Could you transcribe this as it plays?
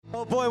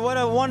Oh boy, what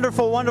a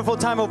wonderful, wonderful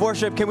time of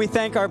worship. Can we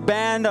thank our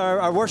band,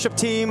 our worship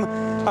team,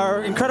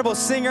 our incredible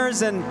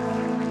singers, and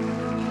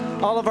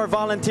all of our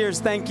volunteers.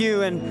 Thank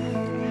you. And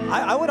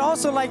I would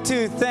also like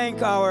to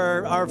thank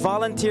our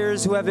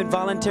volunteers who have been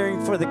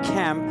volunteering for the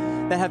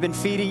camp, that have been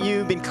feeding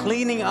you, been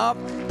cleaning up,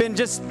 been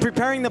just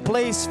preparing the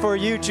place for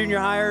you junior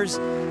hires.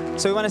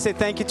 So we want to say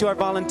thank you to our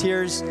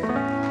volunteers.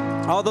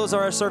 All those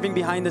are serving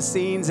behind the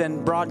scenes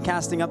and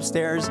broadcasting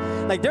upstairs.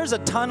 Like, there's a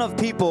ton of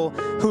people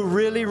who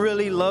really,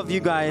 really love you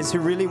guys, who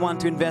really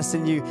want to invest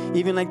in you.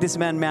 Even like this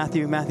man,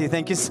 Matthew. Matthew,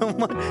 thank you so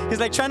much. He's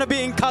like trying to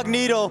be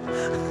incognito.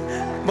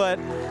 But,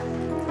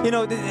 you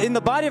know, in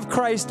the body of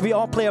Christ, we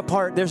all play a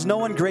part. There's no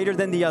one greater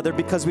than the other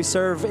because we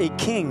serve a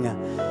king.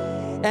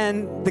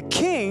 And the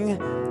king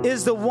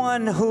is the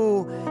one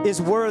who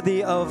is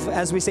worthy of,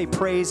 as we say,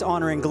 praise,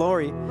 honor, and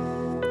glory.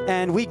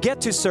 And we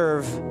get to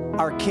serve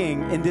our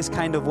king in this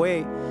kind of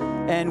way.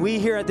 And we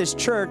here at this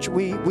church,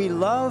 we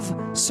love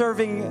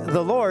serving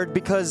the Lord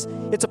because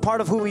it's a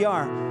part of who we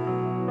are.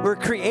 We're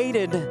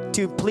created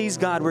to please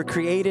God. We're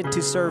created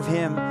to serve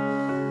Him.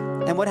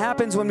 And what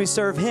happens when we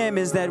serve Him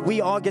is that we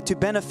all get to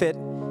benefit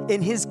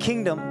in His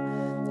kingdom.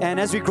 And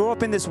as we grow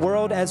up in this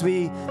world, as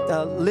we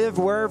live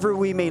wherever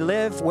we may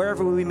live,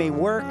 wherever we may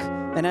work,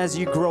 and as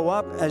you grow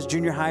up, as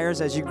junior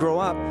hires, as you grow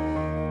up,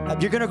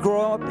 you're going to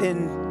grow up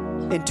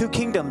in two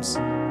kingdoms.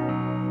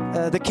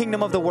 The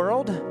kingdom of the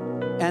world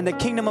and the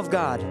kingdom of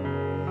God.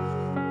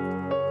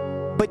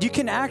 But you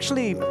can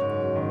actually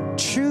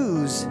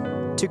choose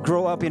to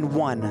grow up in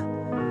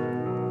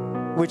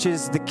one, which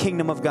is the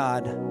kingdom of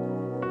God.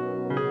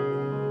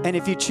 And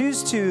if you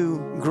choose to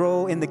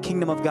grow in the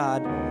kingdom of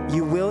God,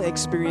 you will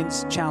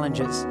experience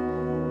challenges.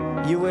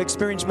 You will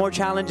experience more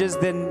challenges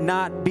than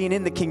not being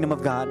in the kingdom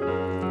of God.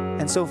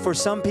 And so for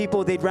some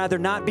people, they'd rather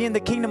not be in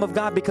the kingdom of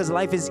God because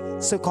life is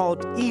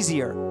so-called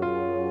easier.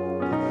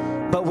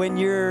 But when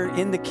you're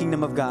in the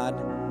kingdom of God,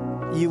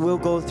 you will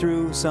go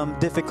through some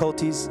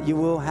difficulties. You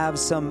will have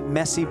some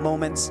messy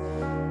moments.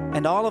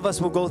 And all of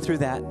us will go through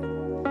that.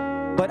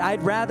 But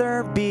I'd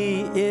rather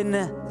be in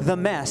the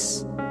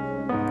mess,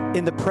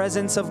 in the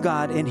presence of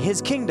God, in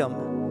His kingdom,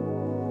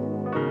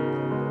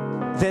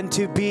 than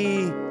to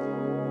be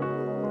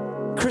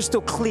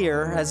crystal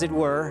clear, as it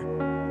were,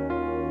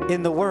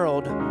 in the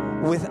world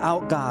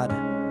without God.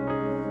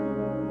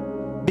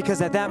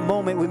 Because at that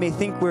moment, we may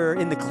think we're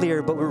in the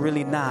clear, but we're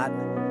really not.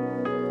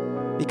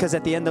 Because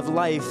at the end of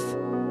life,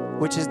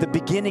 which is the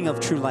beginning of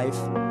true life,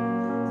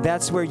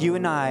 that's where you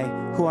and I,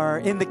 who are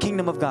in the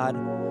kingdom of God,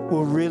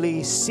 will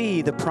really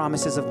see the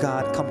promises of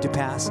God come to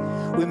pass.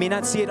 We may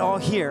not see it all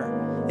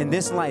here in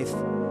this life,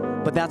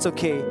 but that's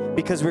okay,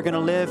 because we're going to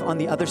live on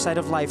the other side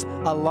of life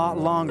a lot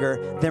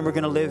longer than we're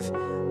going to live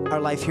our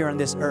life here on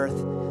this earth.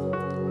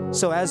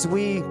 So as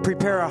we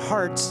prepare our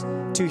hearts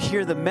to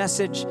hear the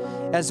message,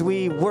 as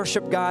we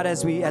worship God,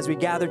 as we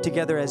gather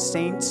together as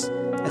saints,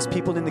 as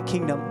people in the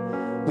kingdom,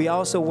 we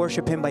also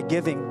worship Him by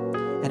giving.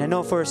 And I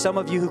know for some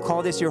of you who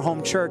call this your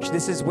home church,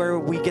 this is where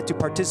we get to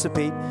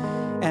participate.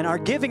 And our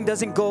giving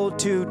doesn't go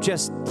to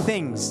just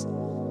things.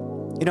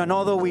 You know, and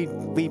although we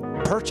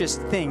purchase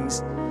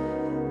things,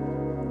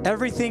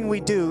 everything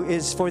we do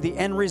is for the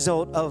end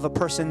result of a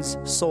person's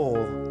soul.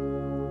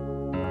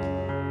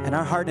 And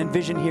our heart and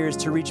vision here is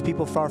to reach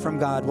people far from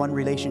God, one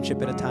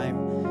relationship at a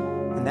time.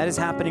 And that is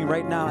happening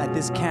right now at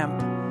this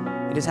camp.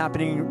 It is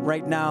happening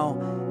right now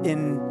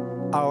in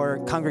our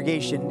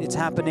congregation. It's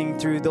happening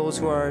through those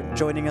who are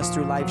joining us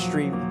through live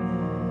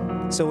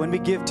stream. So when we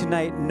give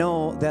tonight,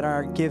 know that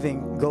our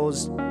giving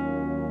goes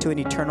to an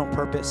eternal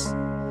purpose.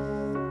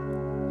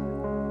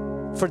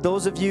 For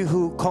those of you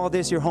who call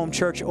this your home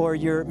church, or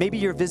maybe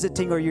you're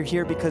visiting, or you're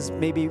here because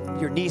maybe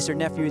your niece or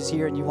nephew is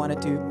here and you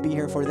wanted to be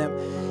here for them,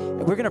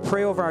 we're going to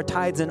pray over our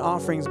tithes and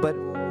offerings. But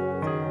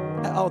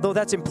although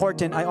that's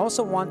important, I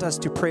also want us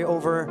to pray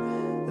over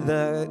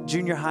the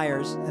junior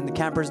hires and the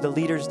campers, the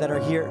leaders that are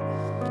here.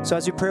 So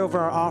as we pray over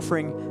our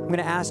offering, I'm going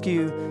to ask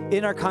you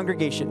in our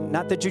congregation,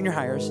 not the junior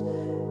hires,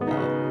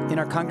 in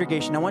our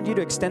congregation, I want you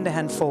to extend a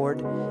hand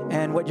forward.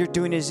 And what you're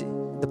doing is,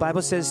 the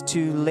Bible says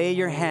to lay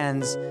your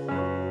hands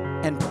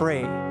and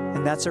pray.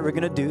 And that's what we're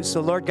going to do.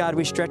 So Lord God,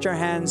 we stretch our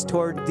hands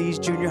toward these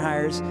junior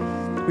hires.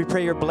 We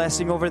pray your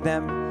blessing over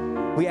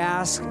them. We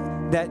ask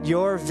that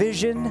your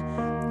vision,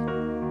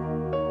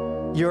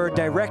 your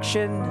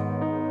direction,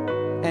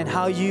 and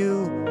how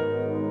you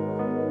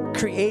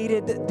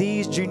created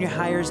these junior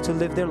hires to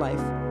live their life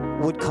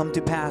would come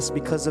to pass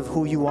because of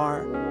who you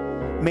are.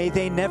 May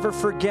they never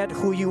forget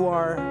who you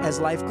are as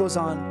life goes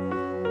on.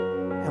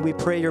 And we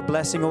pray your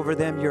blessing over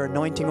them, your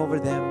anointing over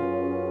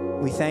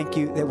them. We thank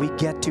you that we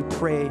get to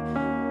pray and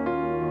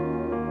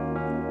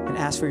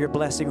ask for your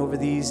blessing over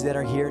these that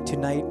are here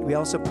tonight. We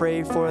also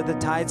pray for the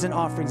tithes and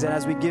offerings, that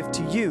as we give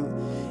to you,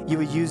 you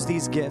would use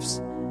these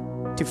gifts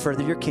to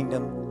further your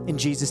kingdom. In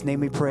Jesus' name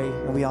we pray,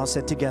 and we all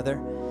said together,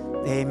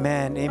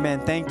 amen, amen.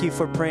 Thank you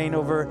for praying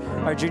over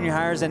our junior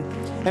hires,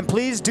 and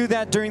please do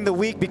that during the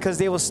week because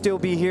they will still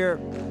be here.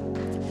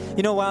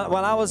 you know,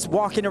 while I was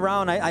walking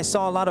around, I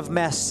saw a lot of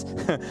mess.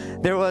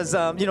 There was,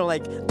 you know,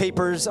 like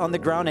papers on the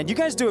ground, and you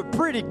guys do a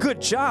pretty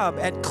good job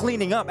at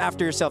cleaning up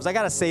after yourselves. I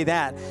got to say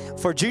that.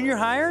 For junior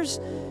hires,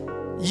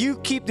 you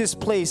keep this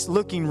place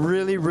looking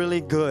really,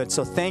 really good.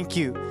 So thank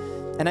you.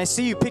 And I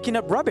see you picking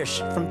up rubbish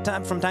from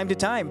time to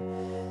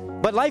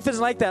time. But life is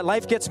like that.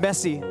 Life gets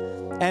messy.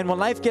 And when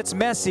life gets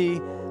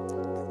messy,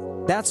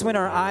 that's when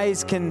our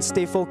eyes can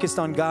stay focused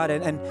on God.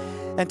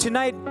 And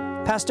tonight,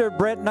 Pastor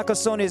Brett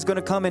Nakasone is going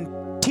to come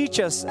and teach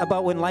us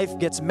about when life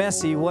gets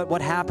messy,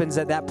 what happens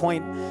at that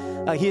point.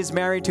 He is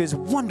married to his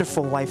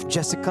wonderful wife,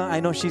 Jessica. I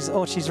know she's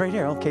right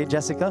here. Okay,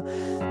 Jessica.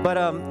 But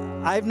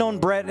I've known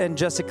Brett and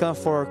Jessica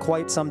for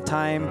quite some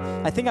time.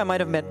 I think I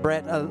might have met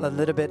Brett a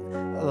little bit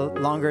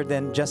longer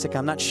than Jessica.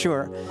 I'm not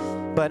sure.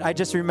 But I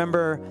just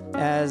remember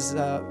as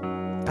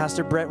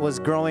Pastor Brett was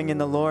growing in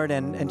the Lord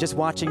and just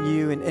watching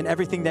you and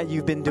everything that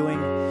you've been doing.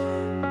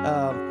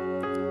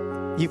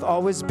 You've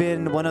always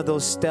been one of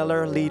those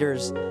stellar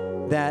leaders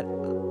that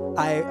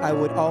I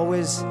would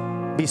always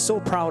be so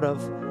proud of,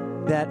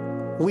 that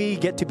we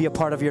get to be a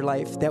part of your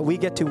life, that we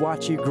get to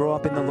watch you grow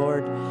up in the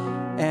Lord,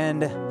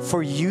 and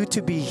for you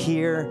to be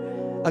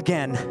here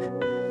again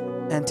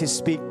and to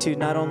speak to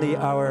not only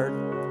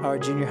our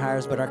junior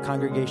hires but our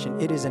congregation.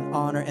 It is an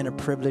honor and a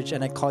privilege,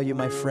 and I call you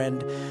my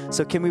friend.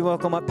 So can we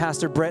welcome up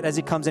Pastor Brett as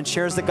he comes and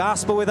shares the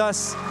gospel with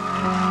us?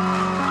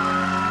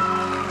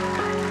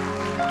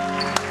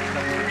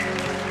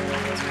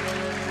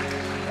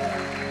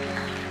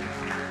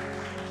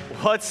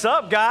 What's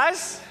up,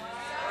 guys?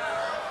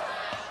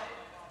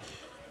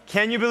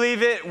 Can you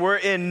believe it? We're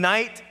in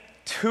night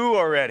 2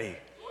 already.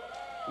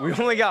 We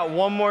only got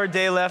one more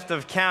day left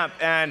of camp,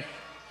 and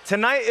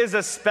tonight is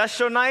a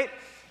special night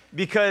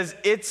because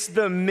it's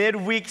the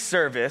midweek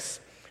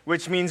service,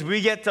 which means we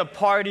get to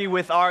party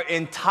with our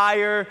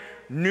entire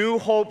New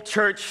Hope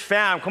Church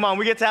fam. Come on,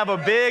 we get to have a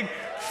big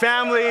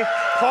family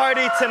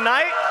party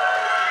tonight.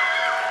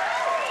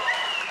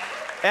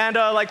 And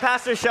like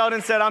Pastor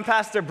Sheldon said, I'm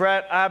Pastor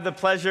Brett. I have the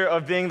pleasure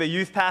of being the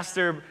youth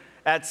pastor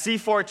at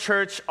C4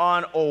 Church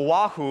on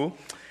Oahu.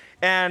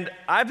 And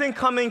I've been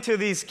coming to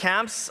these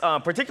camps,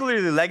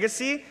 particularly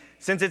Legacy,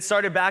 since it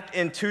started back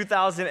in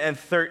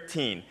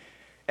 2013.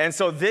 And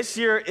so this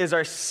year is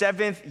our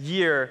 7th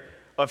year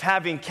of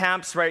having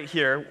camps right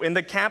here in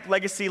the camp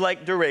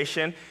legacy-like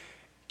duration.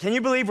 Can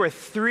you believe we're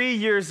 3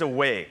 years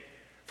away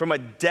from a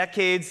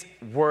decade's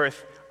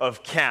worth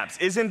of camps?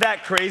 Isn't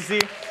that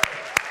crazy?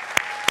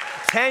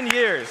 10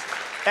 years.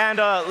 And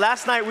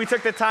last night we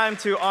took the time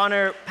to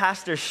honor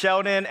Pastor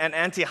Sheldon and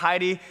Auntie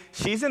Heidi.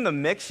 She's in the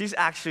mix. She's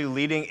actually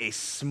leading a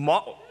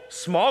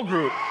small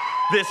group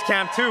this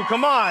camp too.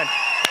 Come on,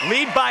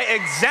 lead by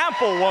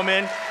example,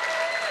 woman.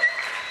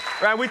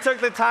 Right, we took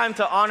the time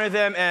to honor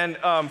them, and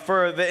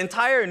for the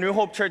entire New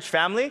Hope Church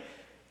family,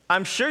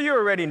 I'm sure you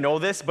already know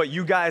this, but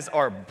you guys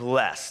are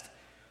blessed.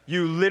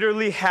 You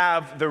literally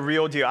have the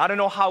real deal. I don't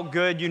know how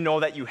good you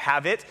know that you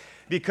have it,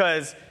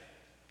 because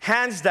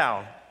hands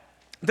down,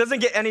 it doesn't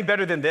get any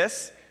better than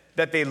this,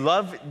 that they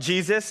love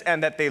Jesus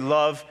and that they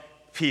love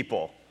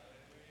people.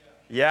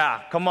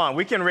 Yeah, come on,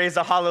 we can raise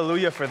a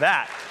hallelujah for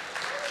that.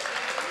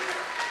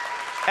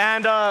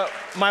 And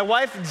my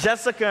wife,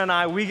 Jessica, and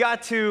I, we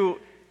got to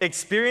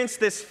experience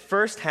this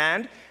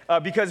firsthand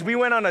because we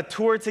went on a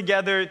tour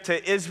together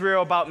to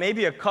Israel about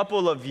maybe a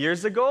couple of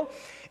years ago,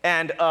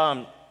 and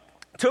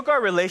took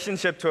our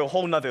relationship to a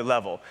whole nother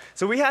level.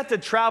 So we had to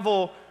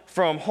travel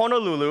from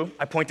Honolulu.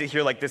 I point it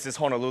here like this is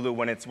Honolulu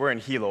when we're in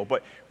Hilo,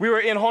 but we were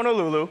in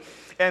Honolulu,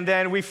 and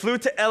then we flew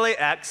to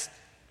LAX,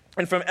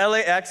 and from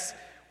LAX,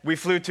 we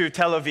flew to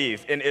Tel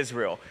Aviv in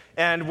Israel.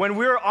 And when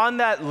we were on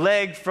that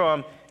leg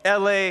from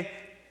LA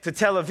to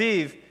Tel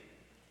Aviv,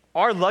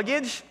 our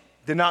luggage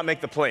did not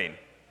make the plane.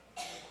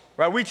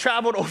 Right? We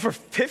traveled over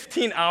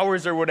 15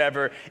 hours or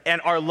whatever, and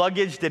our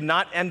luggage did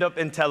not end up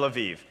in Tel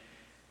Aviv,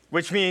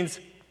 which means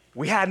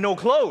we had no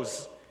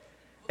clothes.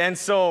 And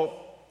so,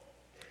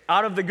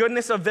 out of the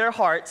goodness of their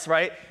hearts,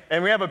 right,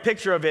 and we have a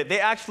picture of it,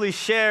 they actually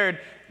shared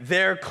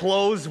their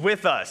clothes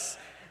with us,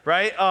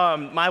 right?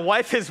 My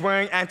wife is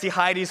wearing Auntie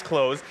Heidi's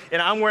clothes,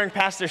 and I'm wearing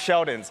Pastor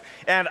Sheldon's.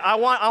 And I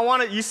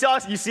want to, you see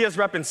us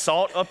repping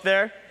Salt up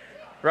there,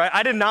 right?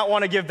 I did not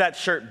want to give that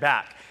shirt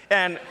back.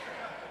 And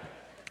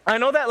I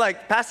know that,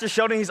 like, Pastor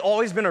Sheldon, he's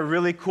always been a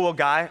really cool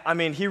guy. I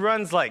mean, he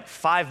runs like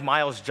 5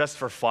 miles just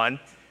for fun.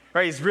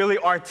 Right, he's really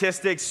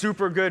artistic,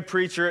 super good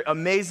preacher,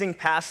 amazing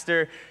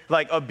pastor,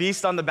 like a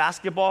beast on the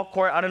basketball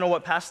court. I don't know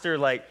what pastor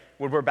like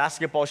would wear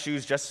basketball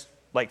shoes just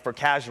like for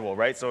casual,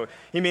 right? So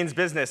he means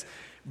business.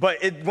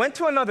 But it went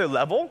to another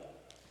level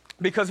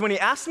because when he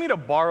asked me to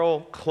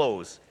borrow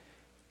clothes,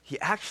 he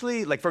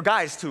actually, like for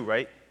guys too,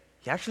 right?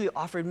 He actually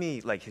offered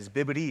me like his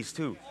bibbities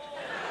too.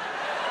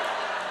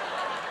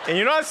 And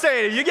you know what I'm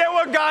saying? You get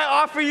what guy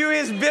offer you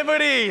his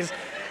bibbities.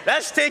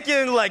 That's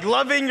taking like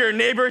loving your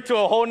neighbor to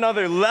a whole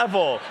nother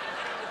level,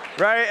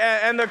 right?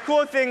 And the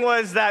cool thing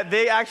was that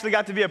they actually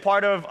got to be a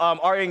part of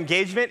our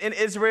engagement in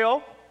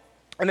Israel.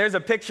 And there's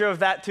a picture of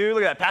that too.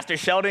 Look at that, Pastor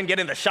Sheldon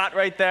getting the shot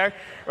right there,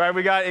 right?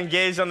 We got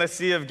engaged on the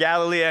Sea of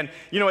Galilee. And,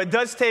 it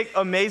does take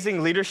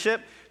amazing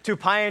leadership to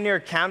pioneer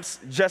camps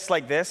just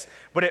like this,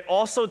 but it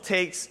also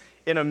takes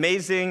an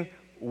amazing,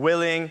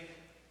 willing,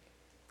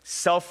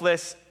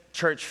 selfless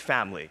church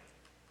family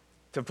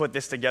to put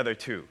this together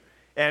too.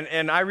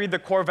 And I read the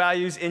core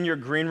values in your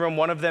green room.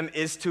 One of them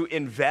is to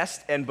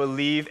invest and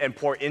believe and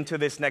pour into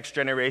this next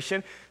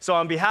generation. So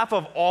on behalf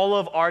of all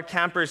of our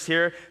campers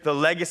here, the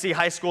legacy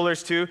high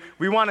schoolers too,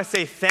 we want to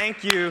say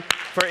thank you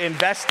for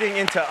investing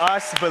into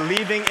us,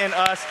 believing in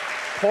us,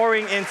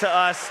 pouring into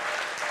us.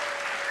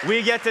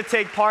 We get to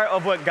take part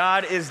of what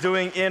God is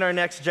doing in our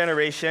next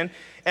generation.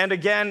 And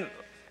again,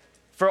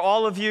 for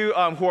all of you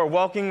who are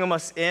welcoming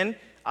us in,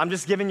 I'm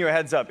just giving you a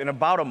heads up. In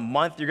about a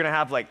month, you're going to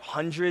have like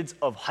hundreds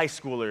of high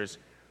schoolers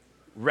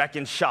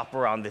wrecking shop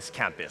around this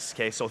campus,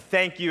 okay? So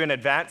thank you in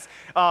advance.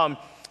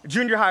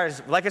 Junior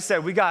hires, like I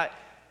said, we got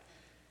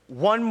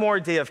one more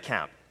day of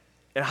camp.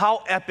 And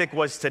how epic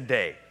was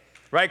today,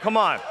 right? Come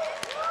on,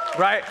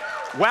 right?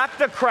 Whack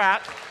the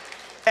crap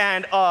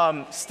and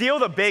steal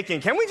the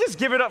bacon. Can we just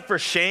give it up for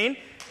Shane?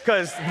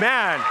 Because,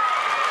 man,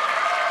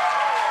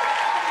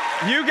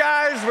 you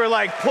guys were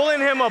like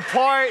pulling him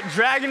apart,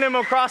 dragging him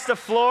across the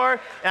floor.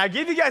 And I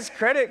give you guys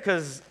credit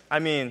because,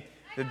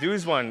 the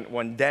dude's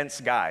one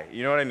dense guy.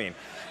 You know what I mean?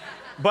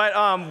 But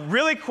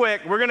really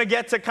quick, we're going to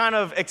get to kind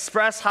of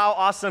express how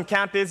awesome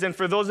camp is. And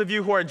for those of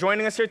you who are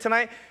joining us here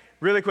tonight,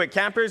 really quick,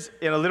 campers,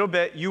 in a little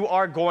bit, you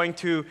are going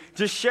to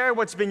just share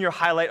what's been your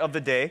highlight of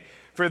the day.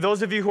 For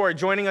those of you who are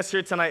joining us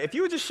here tonight, if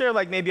you would just share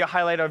like maybe a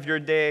highlight of your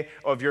day,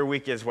 of your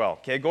week as well.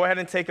 Okay, go ahead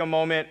and take a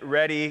moment.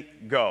 Ready,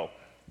 go.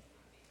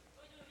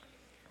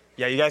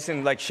 Yeah, you guys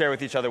can like share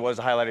with each other what was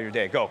the highlight of your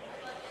day. Go.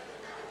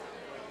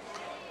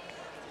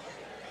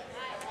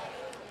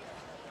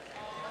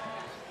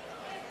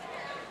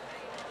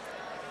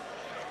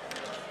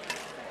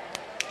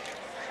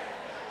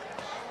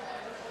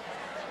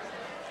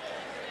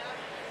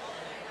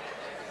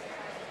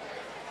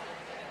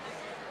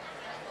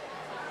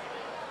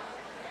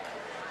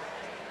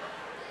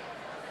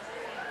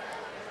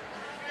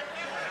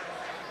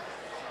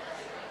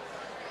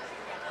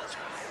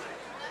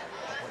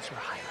 What's your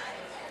highlight?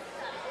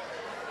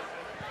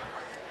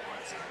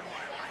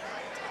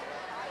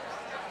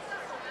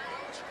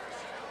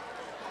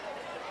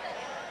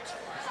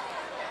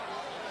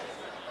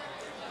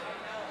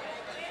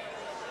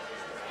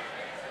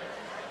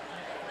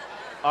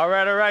 All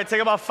right.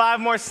 Take about 5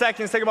 more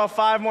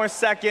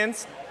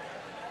seconds.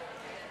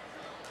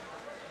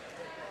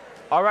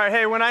 All right,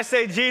 hey, when I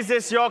say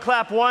Jesus, you all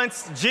clap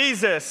once.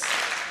 Jesus,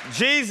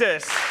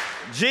 Jesus,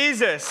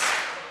 Jesus.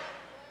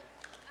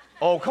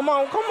 Oh, come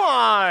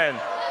on.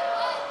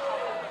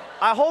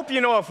 I hope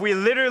if we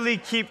literally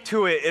keep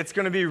to it, it's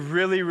going to be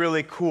really,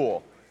 really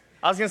cool.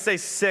 I was going to say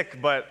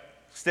sick, but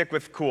stick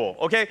with cool,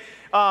 okay?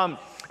 And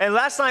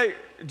last night,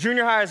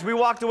 junior hires, we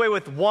walked away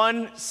with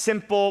one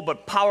simple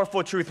but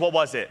powerful truth. What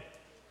was it?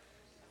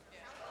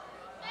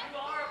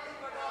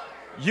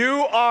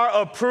 You are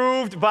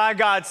approved by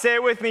God. Say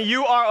it with me.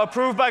 You are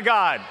approved by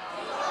God.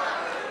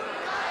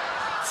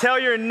 Tell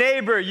your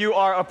neighbor you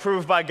are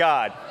approved by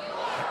God.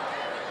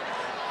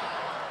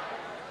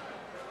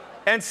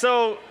 And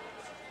so,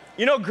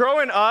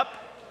 growing up,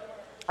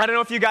 I don't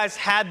know if you guys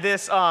had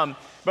this,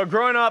 but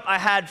growing up, I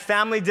had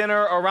family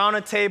dinner around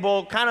a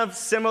table, kind of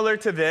similar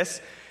to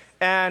this.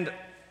 And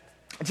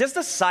just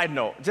a side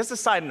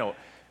note,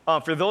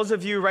 for those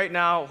of you right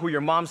now who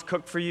your moms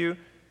cook for you,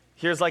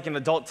 here's like an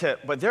adult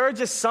tip. But there are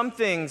just some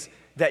things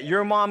that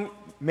your mom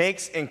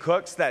makes and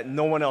cooks that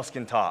no one else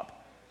can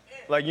top.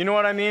 Like, you know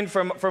what I mean?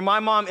 For my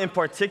mom in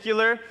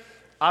particular,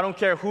 I don't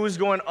care who's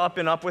going up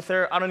and up with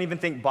her. I don't even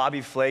think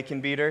Bobby Flay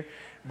can beat her.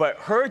 But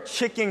her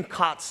chicken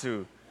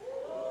katsu,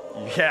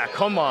 yeah,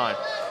 come on.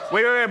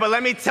 Wait, but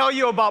let me tell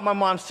you about my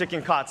mom's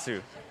chicken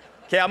katsu.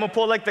 Okay, I'm gonna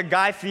pull like the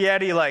Guy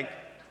Fieri,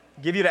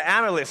 give you the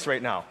analyst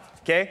right now,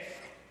 okay?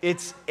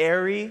 It's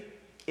airy,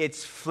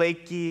 it's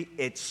flaky,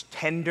 it's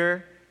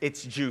tender,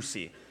 it's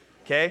juicy,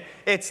 okay?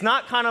 It's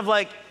not kind of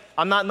like,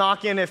 I'm not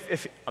knocking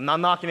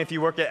if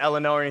you work at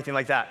L&O or anything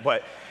like that,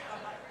 but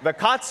the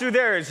katsu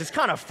there is just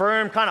kind of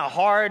firm, kind of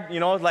hard,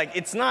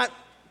 it's not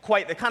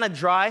quite, they're kind of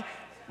dry.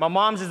 My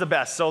mom's is the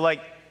best, so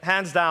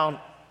hands down,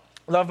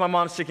 love my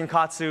mom's chicken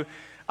katsu.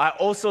 I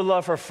also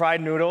love her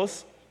fried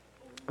noodles,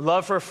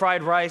 love her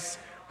fried rice,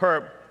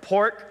 her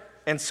pork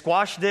and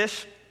squash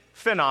dish,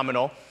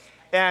 phenomenal.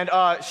 And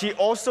she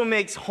also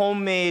makes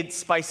homemade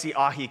spicy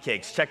ahi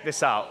cakes. Check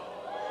this out.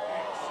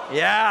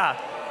 Yeah,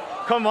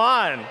 come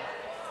on.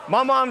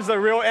 My mom's the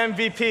real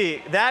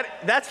MVP.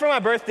 That's for my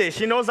birthday.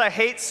 She knows I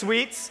hate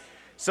sweets,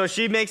 so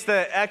she makes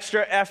the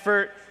extra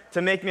effort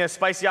to make me a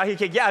spicy ahi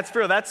cake. Yeah, it's for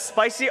real. That's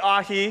spicy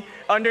ahi.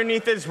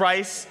 Underneath is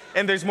rice,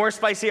 and there's more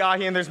spicy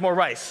ahi, and there's more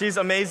rice. She's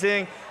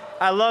amazing.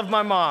 I love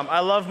my mom.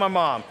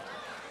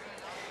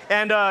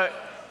 And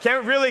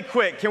really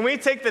quick, can we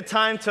take the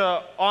time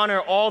to honor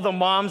all the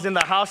moms in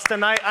the house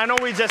tonight? I know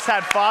we just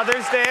had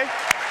Father's Day,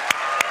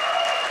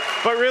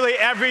 but really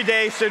every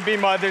day should be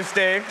Mother's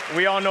Day.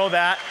 We all know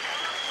that.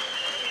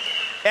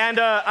 And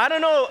I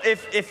don't know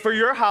if for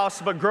your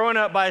house, but growing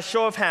up, by a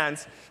show of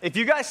hands, if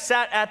you guys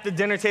sat at the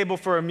dinner table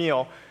for a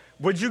meal,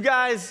 would you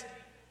guys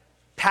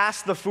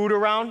pass the food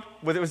around?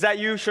 Was that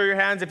you? Show your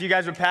hands if you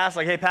guys would pass.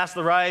 Like, hey, pass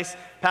the rice,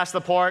 pass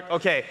the pork.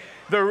 Okay.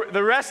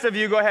 The rest of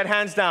you, go ahead,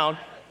 hands down.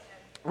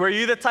 Were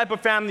you the type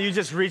of family you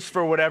just reached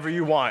for whatever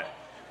you want?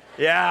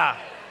 Yeah,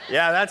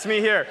 that's me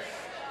here.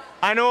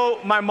 I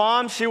know my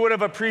mom, she would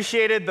have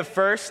appreciated the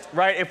first,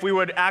 right, if we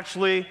would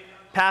actually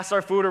pass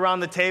our food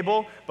around the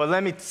table. But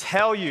let me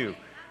tell you,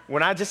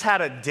 when I just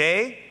had a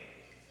day,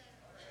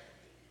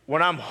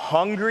 when I'm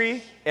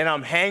hungry and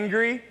I'm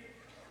hangry,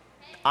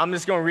 I'm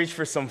just gonna reach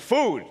for some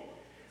food,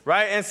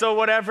 right? And so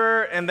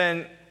whatever, and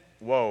then,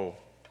 whoa.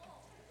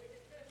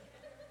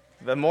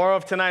 The moral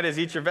of tonight is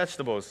eat your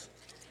vegetables.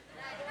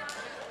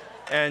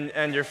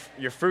 And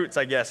your fruits,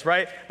 I guess,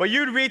 right? But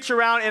you'd reach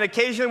around, and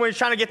occasionally when you're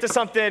trying to get to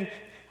something,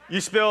 you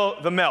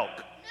spill the milk.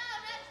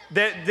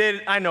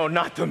 I know,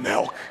 not the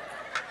milk,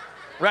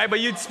 right? But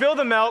you'd spill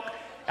the milk.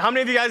 How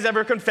many of you guys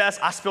ever confess,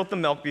 I spilled the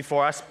milk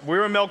before? We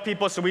were milk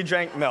people, so we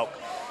drank milk,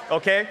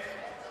 okay?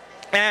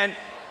 And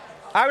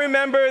I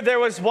remember there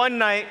was one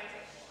night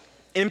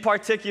in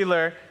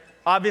particular,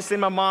 obviously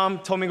my mom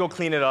told me to go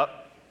clean it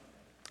up.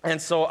 And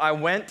so I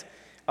went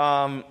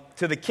to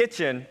the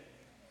kitchen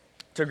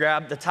to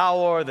grab the towel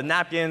or the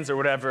napkins or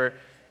whatever.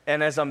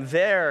 And as I'm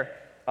there,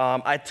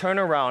 I turn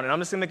around, and I'm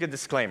just gonna make a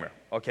disclaimer,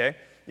 okay?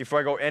 Before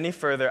I go any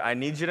further, I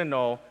need you to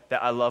know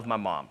that I love my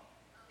mom.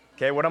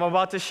 Okay, what I'm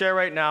about to share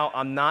right now,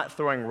 I'm not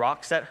throwing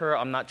rocks at her.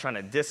 I'm not trying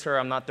to diss her.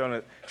 I'm not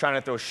trying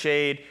to throw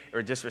shade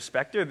or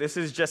disrespect her. This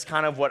is just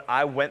kind of what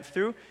I went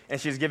through, and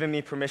she's given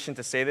me permission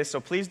to say this. So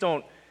please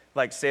don't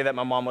say that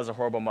my mom was a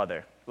horrible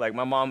mother.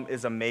 My mom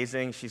is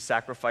amazing. She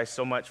sacrificed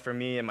so much for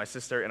me and my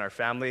sister and our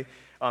family.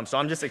 So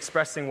I'm just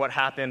expressing what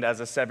happened as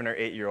a 7 or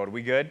 8 year old.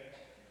 We good?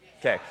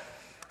 Okay.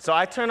 So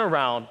I turn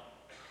around,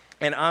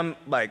 and I'm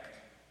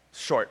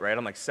short, right?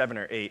 I'm 7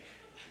 or 8,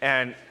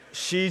 and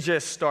she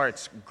just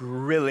starts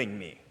grilling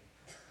me.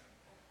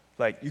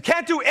 You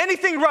can't do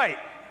anything right.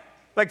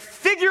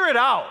 Figure it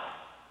out.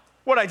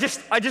 What, I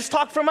just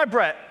talked from my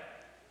breath.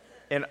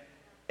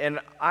 And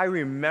I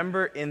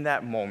remember in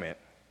that moment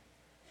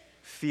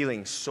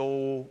feeling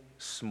so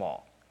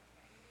small.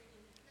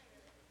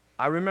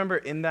 I remember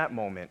in that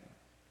moment,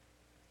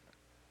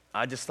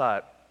 I just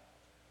thought,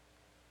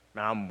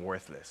 man, I'm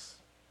worthless.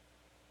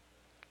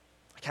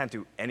 I can't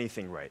do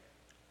anything right.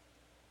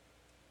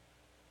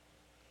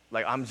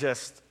 I'm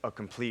just a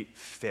complete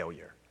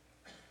failure.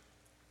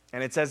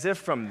 And it's as if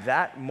from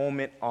that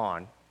moment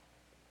on,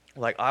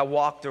 I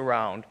walked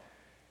around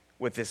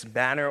with this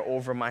banner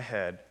over my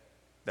head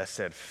that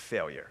said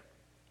failure.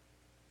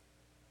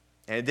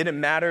 And it didn't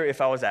matter if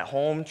I was at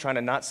home trying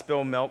to not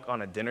spill milk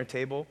on a dinner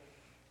table.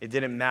 It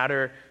didn't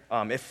matter.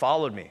 It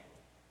followed me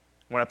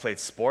when I played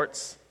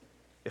sports.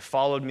 It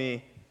followed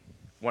me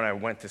when I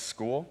went to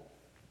school.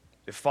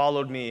 It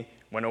followed me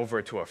when I went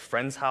over to a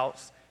friend's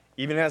house.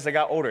 Even as I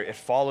got older, it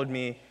followed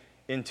me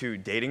into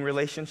dating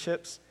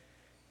relationships.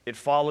 It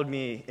followed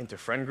me into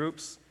friend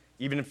groups.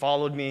 Even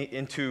followed me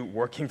into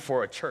working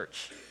for a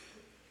church.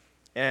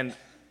 And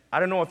I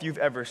don't know if you've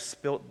ever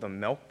spilt the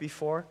milk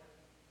before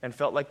and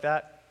felt like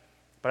that,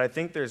 but I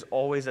think there's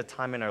always a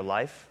time in our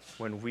life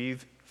when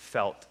we've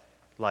felt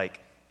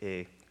like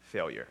a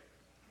failure.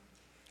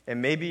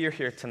 And maybe you're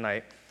here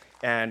tonight,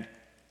 and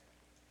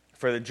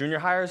for the junior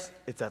hires,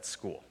 it's at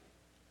school.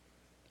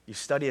 You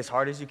study as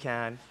hard as you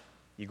can,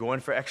 you go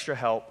in for extra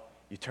help,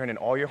 you turn in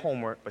all your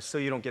homework, but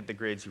still you don't get the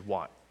grades you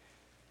want.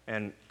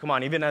 And come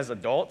on, even as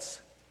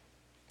adults,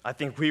 I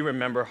think we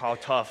remember how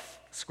tough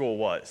school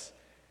was.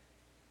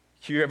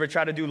 You ever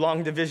try to do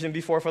long division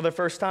before for the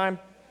first time?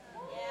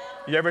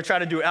 You ever try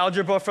to do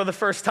algebra for the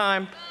first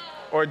time?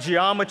 Or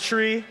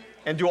geometry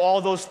and do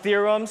all those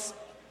theorems?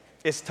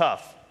 It's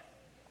tough,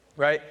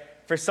 right?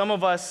 For some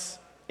of us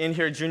in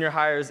here, junior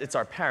hires, it's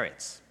our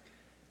parents,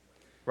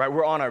 right?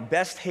 We're on our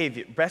best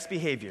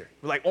behavior.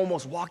 We're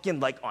almost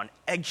walking on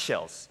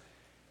eggshells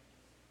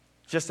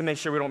just to make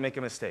sure we don't make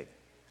a mistake.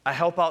 I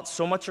help out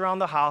so much around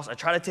the house. I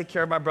try to take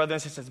care of my brother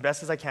and sister as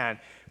best as I can,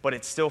 but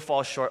it still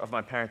falls short of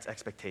my parents'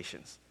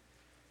 expectations.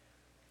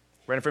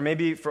 Right? And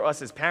maybe for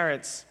us as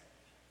parents,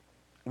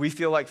 we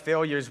feel like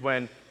failures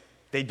when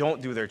they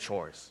don't do their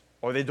chores,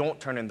 or they don't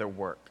turn in their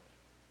work,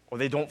 or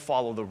they don't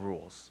follow the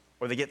rules,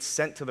 or they get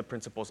sent to the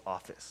principal's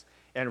office.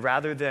 And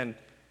rather than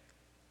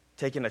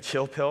taking a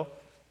chill pill,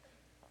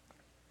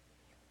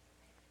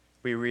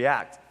 we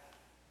react,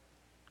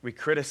 we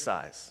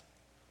criticize,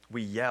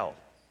 we yell.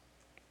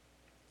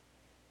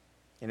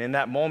 And in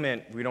that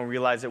moment, we don't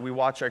realize that we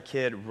watch our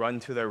kid run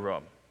to their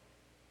room,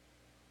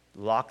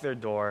 lock their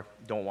door,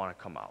 don't want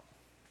to come out.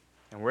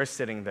 And we're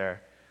sitting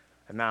there,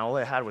 and man, all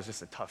I had was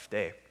just a tough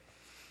day.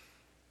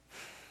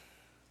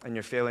 And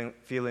you're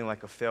feeling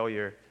like a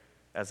failure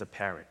as a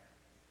parent.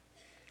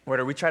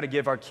 Where we try to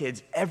give our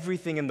kids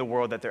everything in the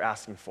world that they're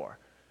asking for,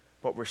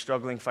 but we're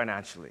struggling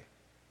financially.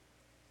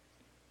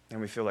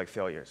 And we feel like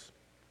failures.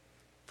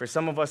 For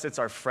some of us, it's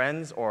our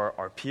friends or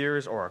our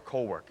peers or our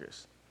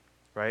coworkers,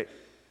 right?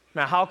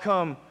 Now, how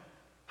come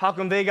How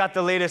come they got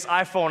the latest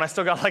iPhone? I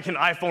still got like an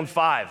iPhone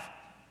 5,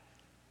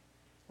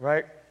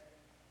 right?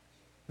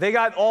 They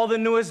got all the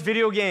newest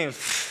video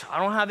games. I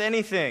don't have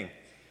anything.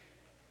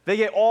 They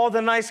get all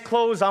the nice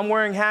clothes. I'm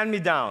wearing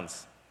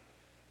hand-me-downs,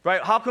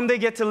 right? How come they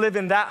get to live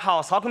in that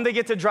house? How come they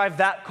get to drive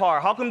that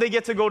car? How come they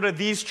get to go to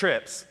these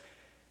trips?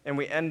 And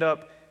we end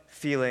up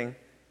feeling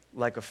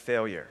like a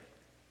failure.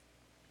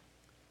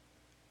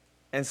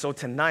 And so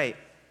tonight,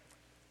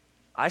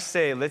 I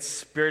say let's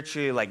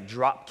spiritually like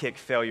drop kick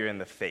failure in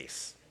the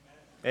face.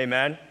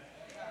 Amen?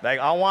 Like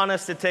I want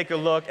us to take a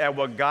look at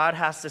what God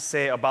has to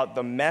say about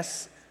the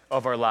mess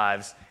of our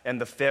lives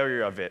and the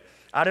failure of it.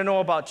 I don't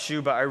know about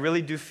you, but I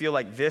really do feel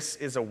like this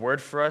is a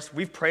word for us.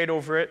 We've prayed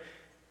over it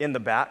in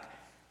the back,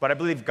 but I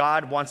believe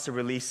God wants to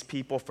release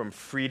people from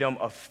freedom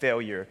of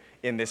failure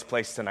in this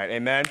place tonight.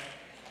 Amen?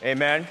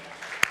 Amen?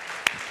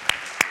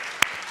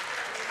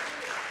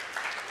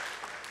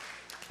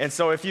 And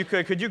so if you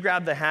could you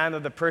grab the hand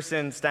of the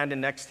person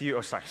standing next to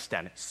you,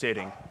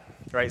 sitting,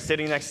 right?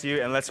 Sitting next to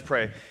you, and let's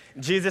pray.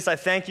 Jesus, I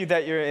thank you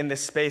that you're in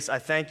this space. I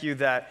thank you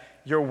that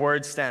your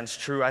word stands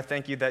true. I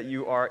thank you that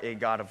you are a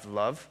God of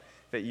love,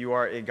 that you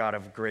are a God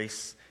of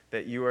grace,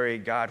 that you are a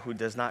God who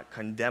does not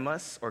condemn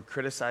us or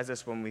criticize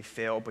us when we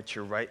fail, but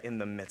you're right in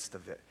the midst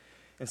of it.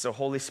 And so,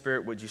 Holy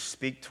Spirit, would you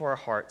speak to our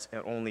hearts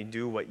and only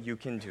do what you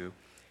can do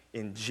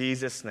in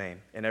Jesus'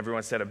 name? And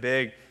everyone said a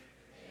big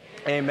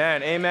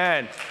amen.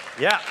 Amen.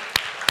 Yeah.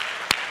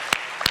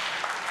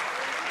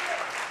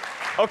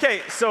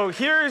 Okay, so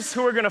here's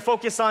who we're going to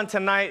focus on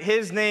tonight.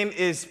 His name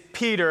is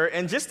Peter.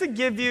 And just to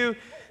give you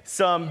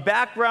some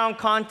background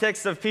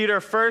context of Peter,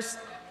 first,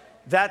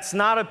 that's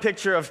not a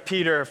picture of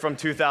Peter from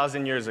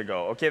 2,000 years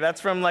ago. Okay,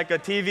 that's from like a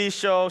TV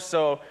show,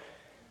 so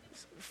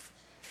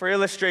for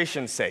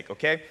illustration's sake,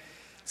 okay?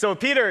 So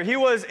Peter, he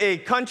was a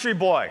country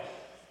boy.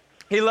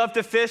 He loved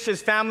to fish.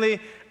 His family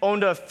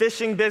owned a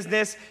fishing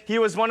business. He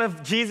was one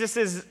of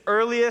Jesus'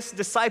 earliest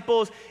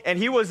disciples, and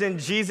he was in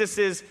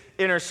Jesus'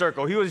 inner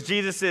circle. He was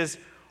Jesus'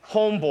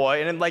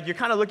 homeboy. And like you're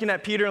kind of looking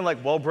at Peter and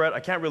like, well, Brett, I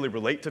can't really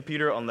relate to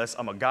Peter unless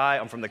I'm a guy,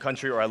 I'm from the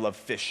country, or I love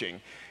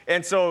fishing.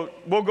 And so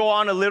we'll go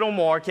on a little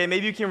more, okay?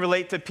 Maybe you can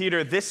relate to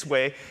Peter this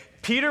way.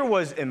 Peter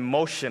was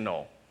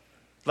emotional.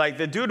 Like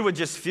the dude would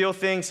just feel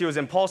things. He was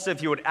impulsive.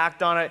 He would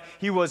act on it.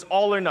 He was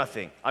all or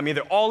nothing. I'm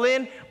either all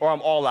in or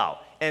I'm all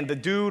out. And the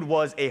dude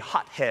was a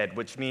hothead,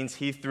 which means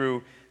he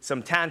threw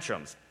some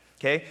tantrums,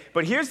 okay?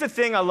 But here's the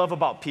thing I love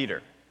about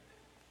Peter,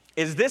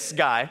 is this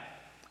guy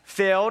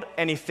failed,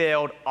 and he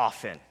failed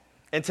often.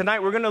 And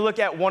tonight we're going to look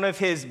at one of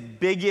his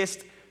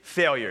biggest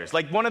failures,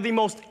 like one of the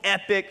most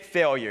epic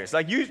failures.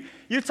 Like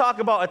you talk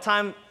about a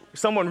time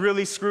someone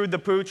really screwed the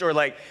pooch, or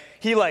like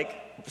he like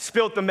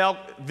spilt the milk,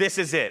 this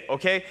is it,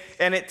 okay?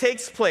 And it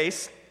takes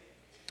place,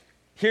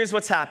 here's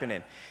what's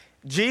happening.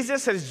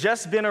 Jesus has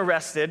just been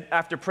arrested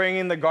after praying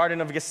in the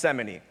Garden of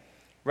Gethsemane,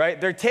 right?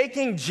 They're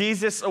taking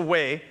Jesus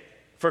away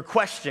for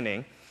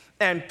questioning,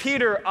 and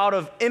Peter, out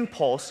of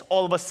impulse,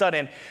 all of a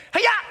sudden,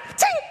 hi-ya,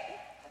 ting,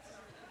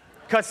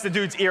 cuts the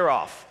dude's ear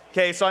off,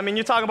 okay? So, I mean,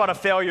 you talk about a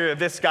failure,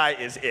 this guy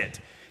is it,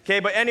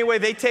 okay? But anyway,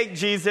 they take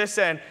Jesus,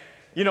 and,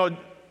 you know,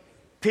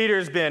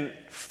 Peter's been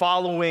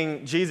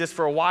following Jesus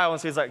for a while,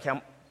 and so he's like, okay,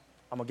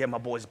 I'm going to get my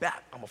boys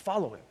back. I'm going to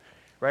follow him,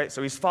 right?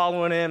 So he's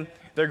following him.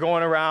 They're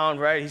going around,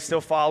 right? He's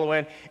still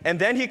following. And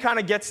then he kind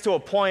of gets to a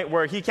point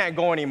where he can't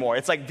go anymore.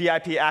 It's like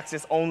VIP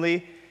access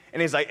only.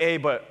 And he's like, hey,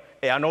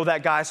 I know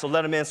that guy, so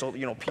let him in. So,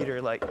 you know,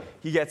 Peter, like,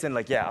 he gets in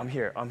like, yeah, I'm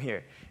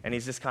here. And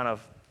he's just kind of,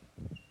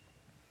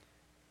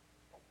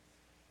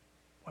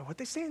 what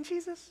they saying,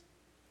 Jesus?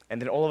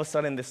 And then all of a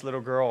sudden, this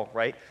little girl,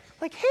 right?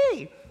 Like,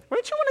 hey,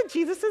 weren't you one of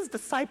Jesus'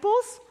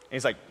 disciples? And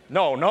he's like,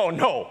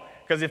 no.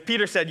 Because if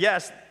Peter said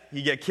yes,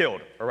 he'd get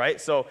killed, all right?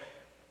 So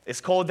it's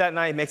cold that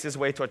night. He makes his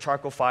way to a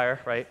charcoal fire,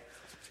 right?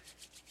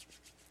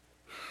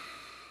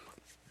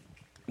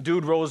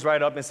 Dude rose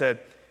right up and said,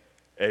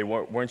 hey,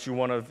 weren't you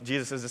one of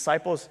Jesus'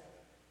 disciples?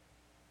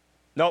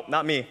 Nope,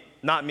 not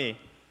me,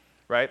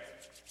 right?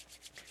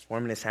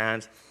 Warming his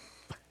hands,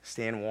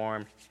 staying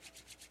warm.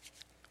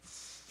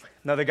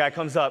 Another guy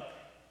comes up,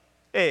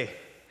 hey,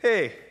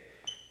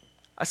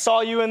 I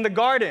saw you in the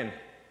garden.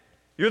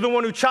 You're the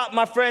one who chopped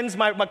my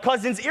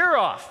cousin's ear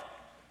off.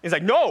 He's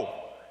like, no,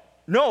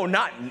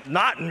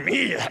 not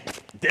me,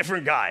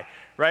 different guy,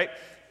 right?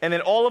 And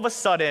then all of a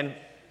sudden,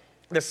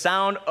 the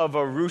sound of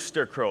a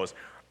rooster crows.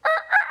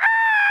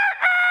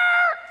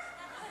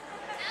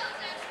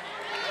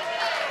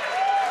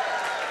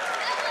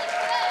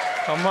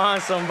 Come on,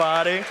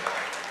 somebody.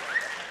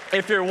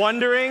 If you're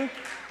wondering,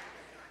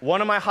 one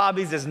of my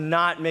hobbies is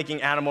not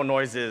making animal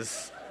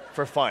noises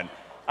for fun.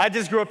 I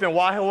just grew up in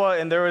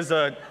Waihawa, and there was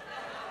a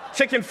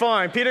chicken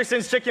farm,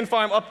 Peterson's Chicken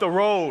Farm up the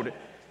road,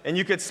 and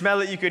you could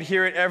smell it, you could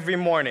hear it every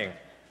morning.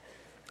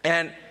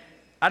 And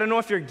I don't know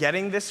if you're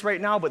getting this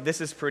right now, but this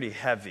is pretty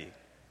heavy.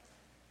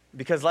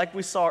 Because like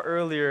we saw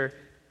earlier,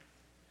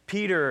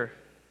 Peter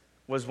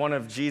was one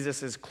of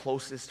Jesus'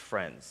 closest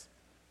friends.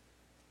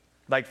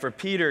 Like for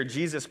Peter,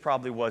 Jesus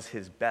probably was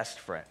his best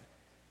friend.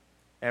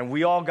 And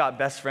we all got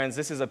best friends.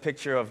 This is a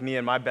picture of me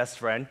and my best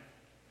friend.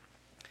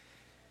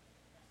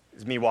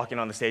 It's me walking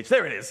on the stage.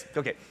 There it is.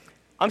 Okay.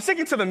 I'm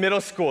sticking to the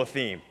middle school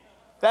theme.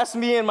 That's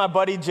me and my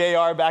buddy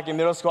JR back in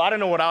middle school. I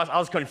didn't know what I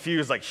was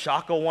confused, like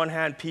shaka one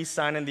hand, peace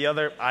sign in the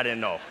other. I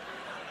didn't know.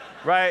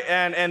 Right?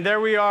 And there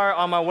we are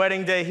on my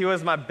wedding day. He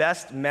was my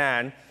best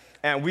man.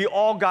 And we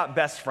all got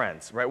best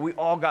friends, right? We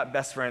all got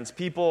best friends.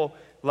 People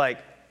like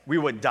we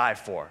would die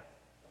for,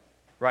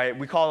 right?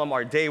 We call them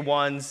our day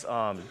ones.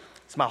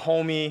 It's my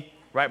homie,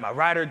 right? My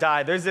ride or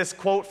die. There's this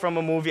quote from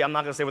a movie. I'm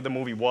not going to say what the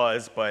movie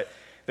was, but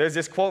there's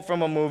this quote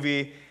from a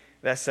movie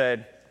that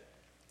said,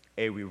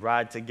 hey, we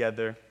ride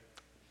together,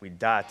 we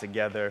die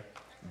together,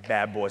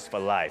 bad boys for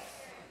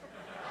life.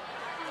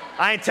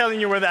 I ain't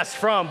telling you where that's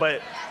from,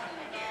 but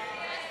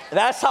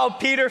that's how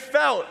Peter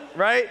felt,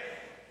 right?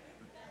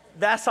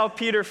 That's how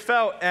Peter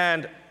felt.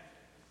 And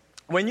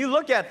when you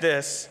look at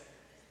this,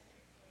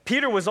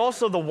 Peter was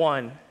also the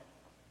one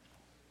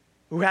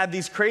who had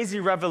these crazy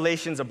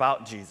revelations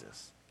about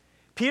Jesus.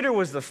 Peter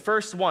was the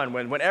first one.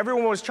 When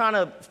everyone was trying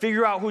to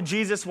figure out who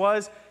Jesus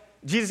was,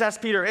 Jesus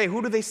asked Peter, hey,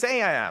 who do they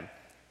say I am?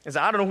 He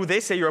said, I don't know who they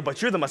say you are,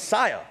 but you're the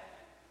Messiah.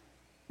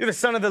 You're the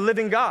Son of the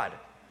living God.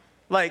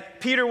 Like,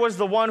 Peter was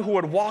the one who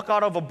would walk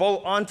out of a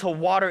boat onto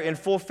water in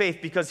full faith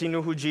because he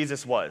knew who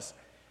Jesus was.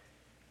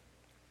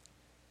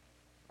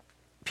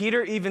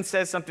 Peter even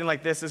says something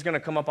like this. Is going to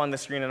come up on the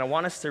screen, and I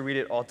want us to read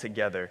it all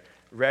together.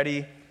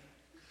 Ready?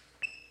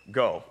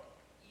 Go.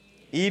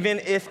 Even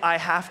if I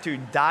have to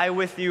die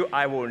with you,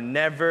 I will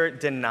never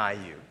deny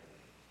you.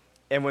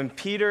 And when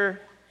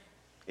Peter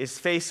is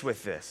faced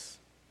with this,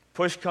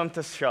 push come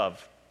to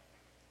shove,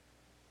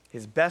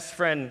 his best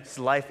friend's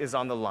life is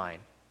on the line.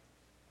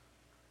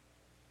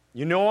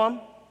 You know him?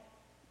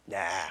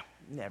 Nah,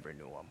 never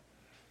knew him.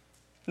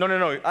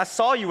 No, I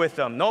saw you with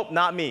them. Nope,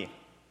 not me.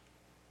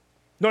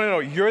 No,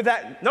 you're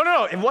that.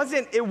 No, it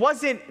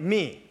wasn't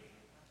me.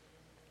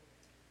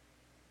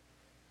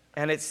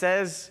 And it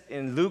says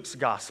in Luke's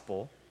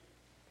gospel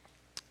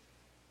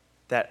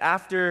that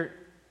after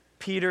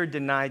Peter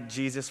denied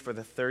Jesus for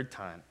the third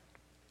time,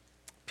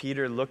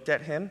 Peter looked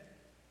at him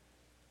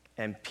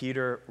and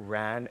Peter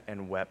ran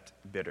and wept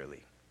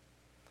bitterly.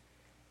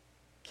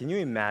 Can you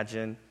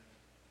imagine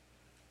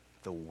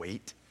the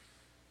weight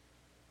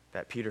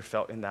that Peter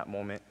felt in that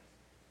moment?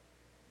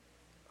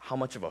 How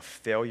much of a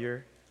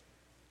failure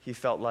he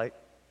felt like?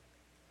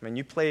 I mean,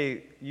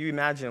 you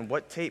imagine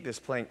what tape is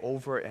playing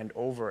over and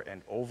over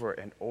and over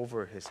and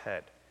over his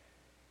head.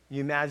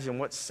 You imagine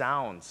what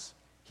sounds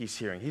he's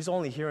hearing. He's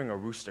only hearing a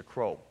rooster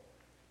crow.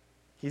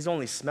 He's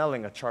only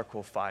smelling a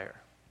charcoal fire.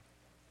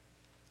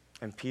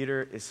 And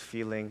Peter is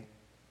feeling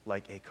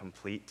like a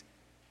complete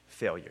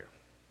failure.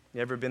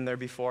 You ever been there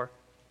before?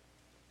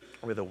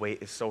 Where the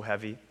weight is so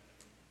heavy?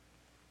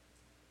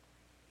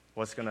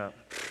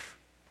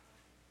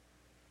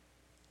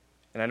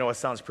 And I know it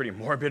sounds pretty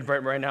morbid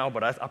right now,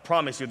 but I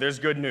promise you there's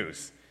good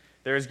news.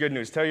 There is good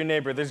news. Tell your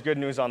neighbor there's good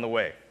news on the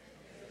way.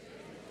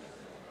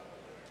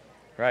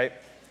 Right?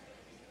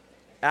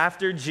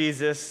 After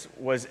Jesus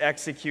was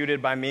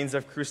executed by means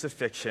of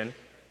crucifixion,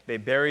 they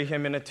bury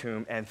him in a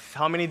tomb, and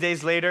how many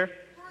days later?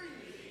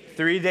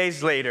 3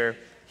 days later,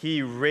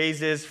 he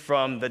raises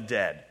from the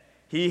dead.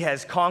 He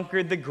has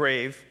conquered the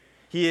grave,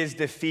 he has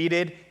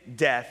defeated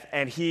death,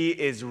 and he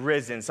is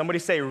risen. Somebody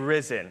say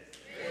risen.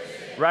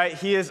 Right?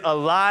 He is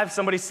alive.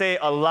 Somebody say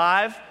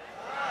alive.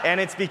 And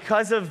it's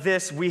because of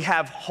this we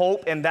have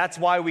hope, and that's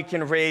why we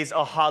can raise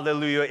a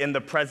hallelujah in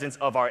the presence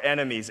of our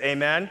enemies.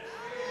 Amen?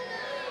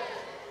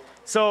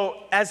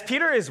 So as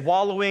Peter is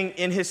wallowing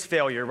in his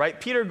failure, right,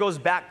 Peter goes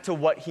back to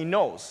what he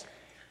knows.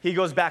 He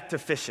goes back to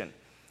fishing.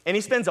 And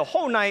he spends a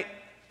whole night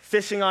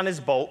fishing on his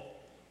boat,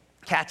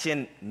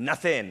 catching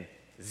nothing.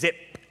 Zip.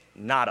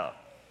 Nada.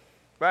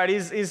 Right?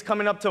 He's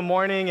coming up to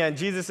morning, and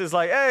Jesus is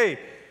like, hey,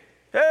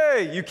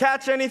 you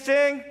catch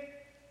anything?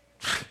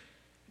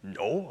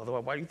 No,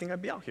 otherwise why do you think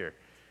I'd be out here?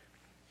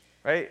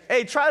 Right?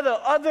 Hey, try the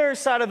other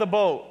side of the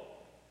boat.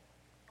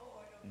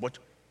 What?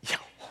 Yeah,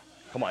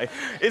 come on.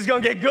 It's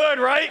going to get good,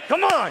 right?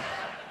 Come on.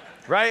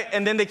 Right?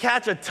 And then they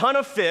catch a ton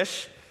of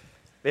fish.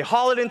 They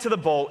haul it into the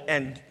boat,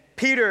 and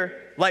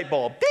Peter, light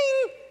bulb,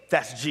 ding,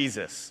 that's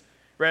Jesus.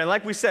 Right? And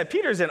like we said,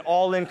 Peter's an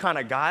all-in kind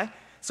of guy.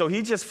 So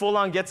he just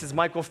full-on gets his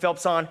Michael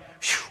Phelps on,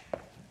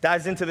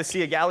 dives into the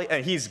Sea of Galilee,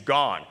 and he's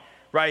gone.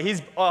 Right?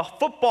 He's a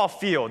football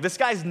field. This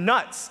guy's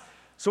nuts.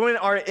 So in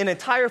an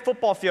entire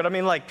football field, I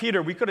mean, like,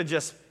 Peter, we could have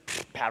just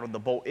paddled the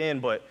boat in,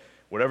 but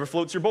whatever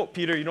floats your boat,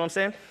 Peter, you know what I'm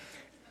saying?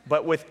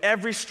 But with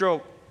every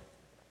stroke,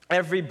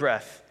 every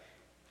breath,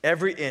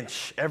 every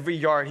inch, every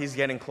yard he's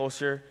getting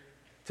closer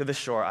to the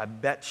shore, I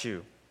bet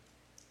you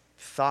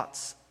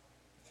thoughts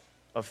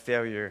of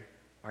failure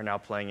are now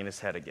playing in his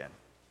head again.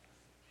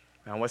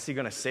 Now, what's he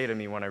going to say to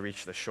me when I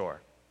reach the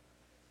shore?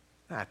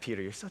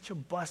 Peter, you're such a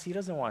bust. He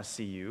doesn't want to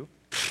see you.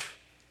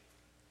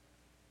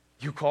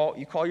 You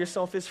call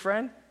yourself his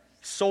friend?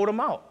 Sold him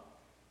out.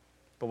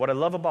 But what I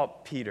love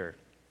about Peter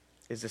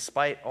is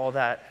despite all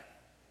that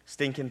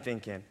stinking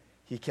thinking,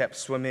 he kept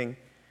swimming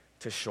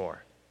to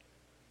shore.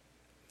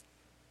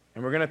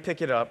 And we're going to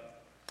pick it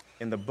up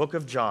in the book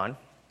of John.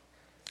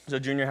 So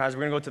junior highs,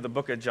 we're going to go to the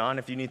book of John.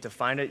 If you need to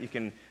find it, you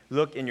can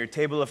look in your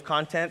table of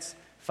contents,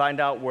 find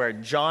out where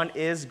John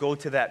is, go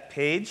to that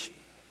page,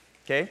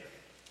 okay?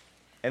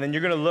 And then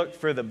you're going to look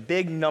for the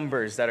big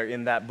numbers that are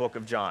in that book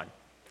of John.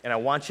 And I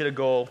want you to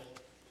go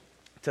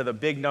to the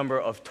big number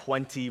of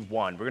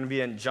 21. We're going to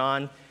be in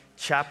John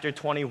chapter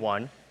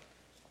 21,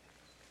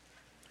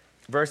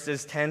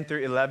 verses 10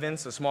 through 11.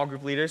 So small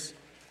group leaders,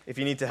 if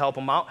you need to help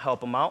them out,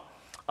 help them out.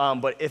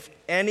 But if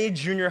any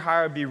junior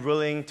high would be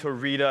willing to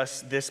read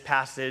us this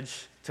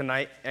passage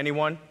tonight,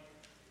 anyone?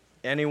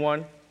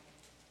 Anyone?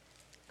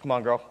 Come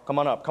on, girl. Come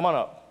on up. Come on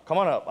up. Come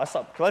on up.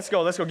 Let's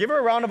go. Let's go. Give her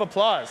a round of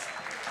applause.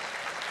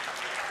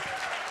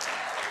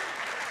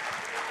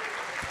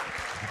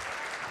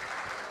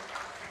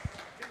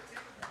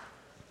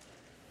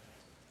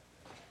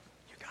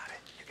 You got it.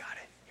 You got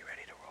it. You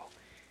ready to roll?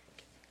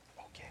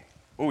 Okay.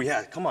 Oh,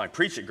 yeah. Come on.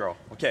 Preach it, girl.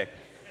 Okay.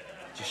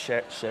 Just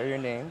share your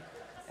name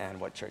and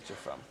what church you're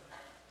from.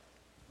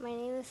 My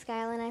name is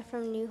Skylar, and I'm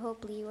from New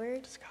Hope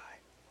Leeward. Sky.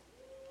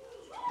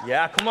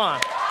 Yeah, come on.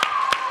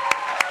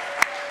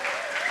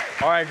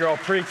 All right, girl,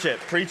 preach it,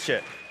 preach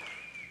it.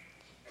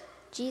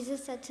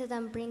 Jesus said to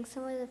them, "Bring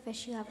some of the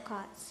fish you have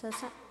caught." So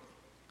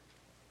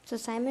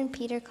Simon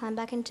Peter climbed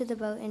back into the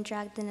boat and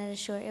dragged the net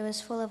ashore. It was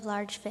full of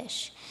large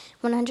fish,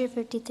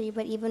 153,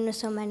 but even with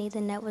so many,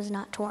 the net was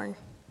not torn.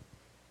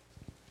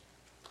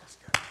 That's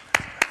good.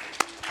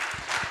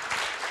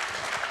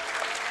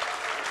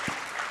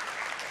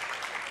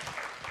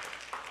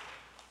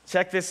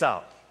 Check this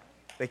out.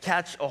 They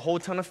catch a whole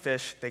ton of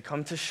fish. They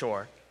come to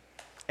shore.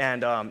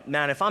 And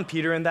man, if I'm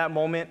Peter in that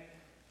moment,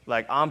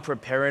 like I'm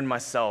preparing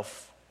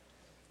myself,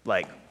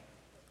 like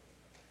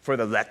for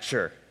the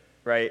lecture,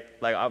 right?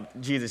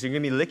 Like, Jesus, you're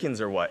gonna be lickings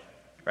or what?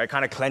 Right?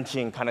 Kind of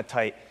clenching, kind of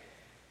tight.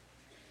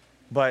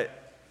 But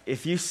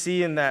if you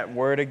see in that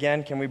word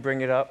again, can we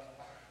bring it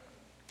up?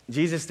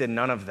 Jesus did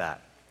none of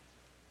that.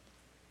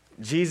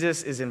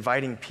 Jesus is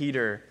inviting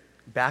Peter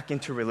back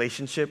into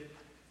relationship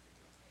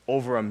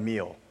over a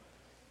meal.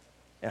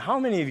 And how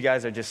many of you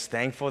guys are just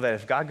thankful that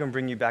if God can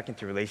bring you back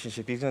into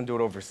relationship, he's going to do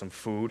it over some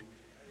food?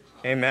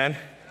 Amen?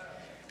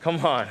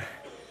 Come on.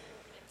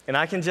 And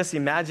I can just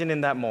imagine in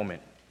that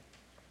moment,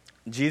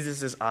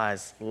 Jesus'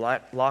 eyes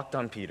locked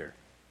on Peter.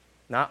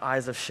 Not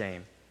eyes of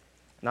shame,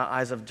 not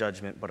eyes of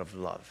judgment, but of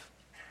love.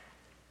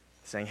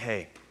 Saying,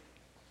 hey,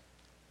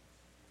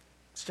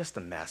 it's just a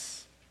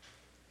mess.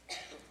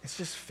 It's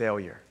just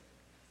failure.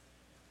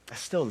 I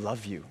still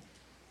love you.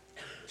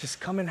 Just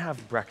come and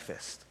have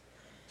breakfast.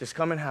 Just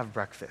come and have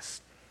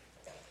breakfast.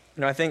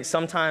 You know, I think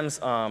sometimes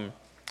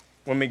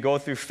when we go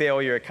through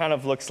failure, it kind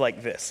of looks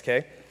like this,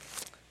 okay?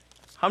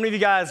 How many of you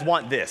guys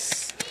want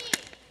this?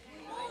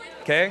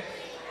 Okay?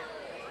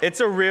 It's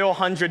a real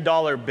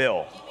 $100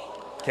 bill,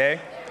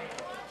 okay?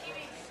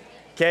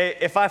 Okay,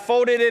 if I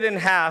folded it in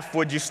half,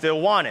 would you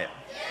still want it?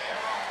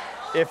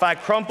 If I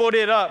crumpled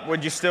it up,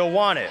 would you still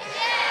want it?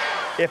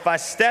 If I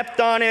stepped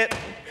on it,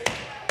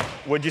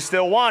 would you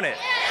still want it?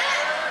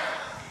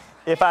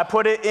 If I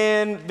put it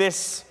in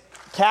this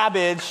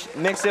cabbage,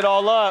 mix it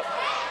all up,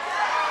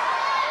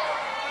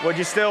 would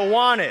you still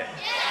want it?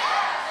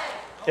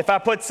 If I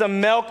put some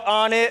milk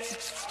on it,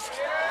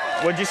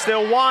 would you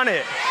still want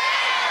it?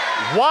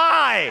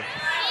 Why?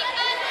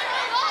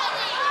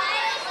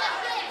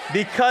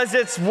 Because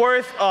it's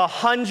worth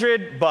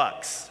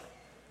 $100,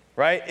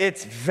 right?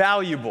 It's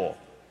valuable.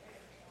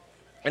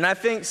 And I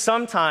think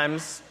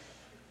sometimes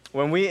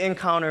when we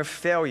encounter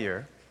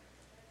failure,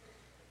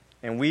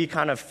 and we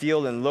kind of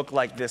feel and look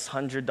like this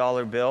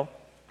 $100 bill,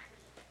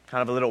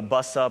 kind of a little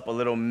bust up, a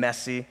little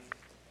messy.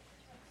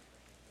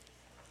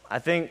 I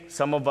think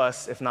some of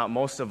us, if not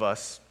most of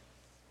us,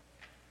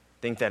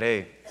 think that,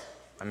 hey,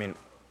 I mean,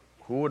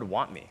 who would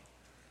want me?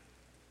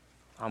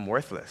 I'm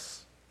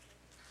worthless.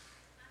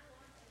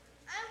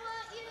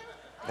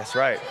 That's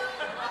right.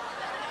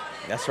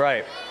 That's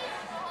right.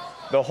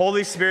 The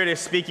Holy Spirit is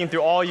speaking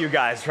through all you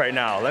guys right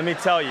now, let me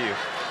tell you,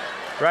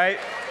 right?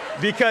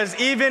 Because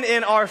even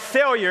in our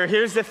failure,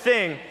 here's the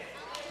thing,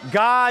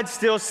 God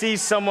still sees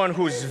someone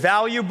who's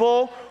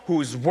valuable,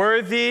 who's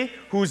worthy,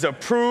 who's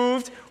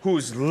approved,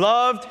 who's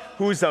loved,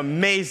 who's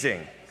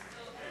amazing,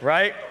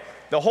 right?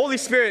 The Holy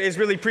Spirit is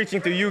really preaching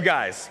through you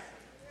guys,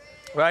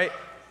 right?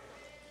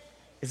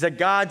 Is that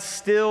God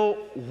still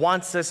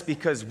wants us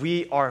because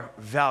we are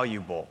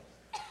valuable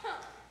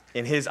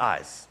in His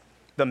eyes.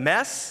 The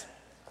mess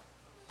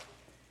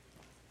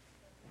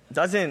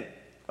doesn't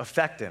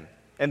affect Him.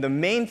 And the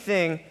main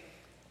thing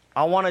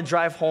I want to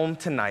drive home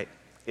tonight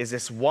is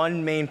this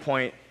one main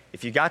point.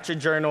 If you got your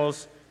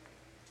journals,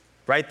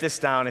 write this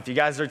down. If you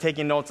guys are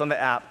taking notes on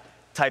the app,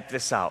 type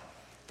this out.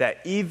 That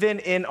even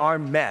in our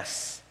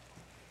mess,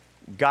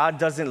 God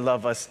doesn't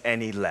love us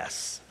any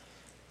less.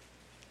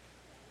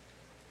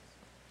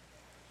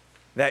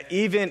 That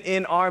even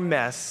in our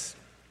mess,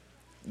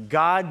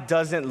 God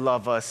doesn't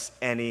love us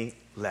any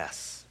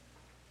less.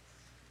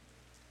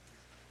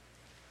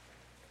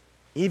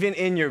 Even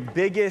in your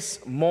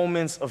biggest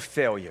moments of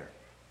failure.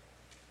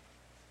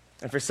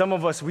 And for some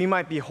of us, we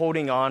might be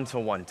holding on to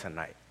one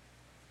tonight.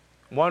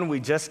 One we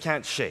just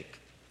can't shake.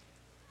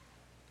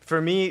 For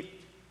me,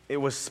 it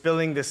was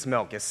spilling this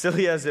milk. As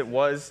silly as it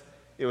was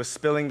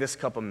spilling this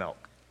cup of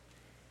milk.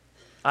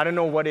 I don't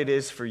know what it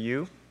is for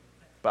you,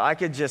 but I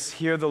could just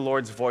hear the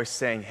Lord's voice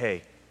saying,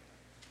 hey,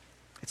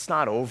 it's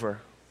not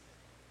over.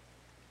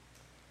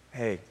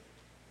 Hey,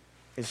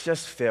 it's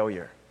just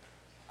failure.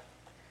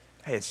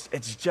 Hey,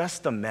 it's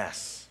just a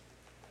mess.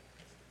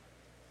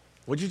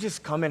 Would you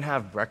just come and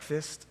have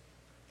breakfast?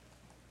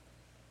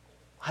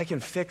 I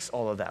can fix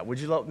all of that. Would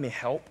you let me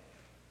help?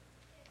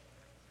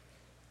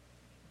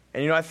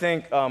 And I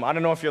think, I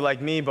don't know if you're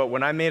like me, but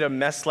when I made a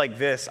mess like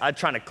this, I'd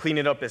try to clean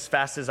it up as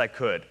fast as I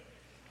could.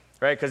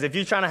 Right? Because if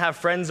you're trying to have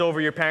friends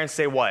over, your parents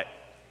say what?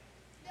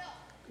 No.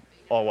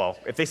 Oh, well,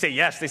 if they say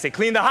yes, they say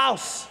clean the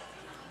house.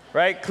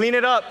 Right? Clean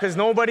it up, because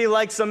nobody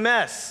likes a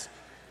mess.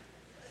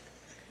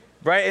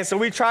 Right? And so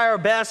we try our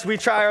best. We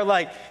try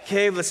our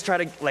okay, let's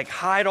try to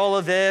hide all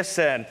of this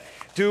and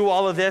do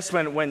all of this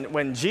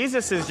when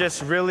Jesus is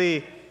just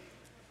really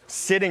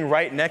sitting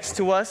right next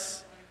to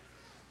us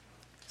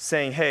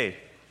saying, hey,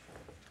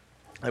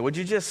 would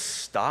you just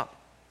stop?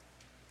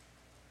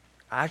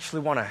 I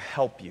actually want to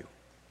help you.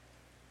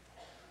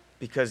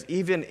 Because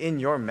even in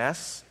your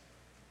mess,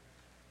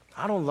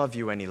 I don't love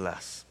you any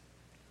less.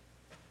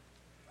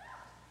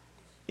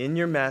 In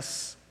your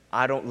mess,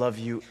 I don't love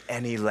you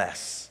any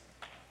less.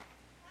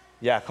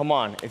 Yeah, come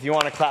on. If you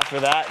want to clap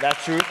for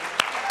that's truth.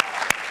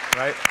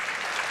 Right?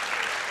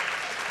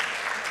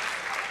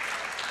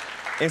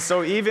 And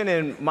so even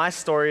in my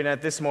story, and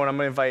at this moment, I'm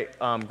going to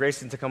invite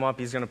Grayson to come up.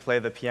 He's going to play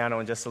the piano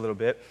in just a little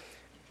bit.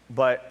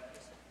 But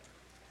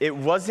it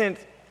wasn't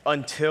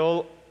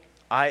until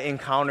I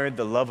encountered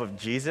the love of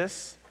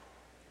Jesus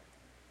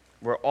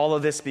where all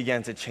of this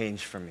began to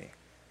change for me.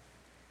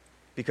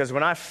 Because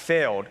when I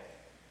failed,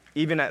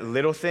 even at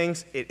little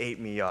things, it ate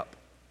me up.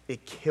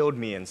 It killed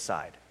me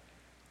inside.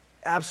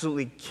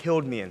 Absolutely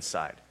killed me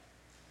inside.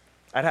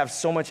 I'd have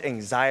so much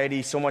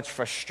anxiety, so much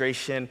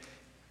frustration.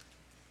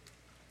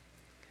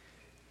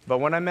 But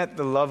when I met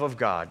the love of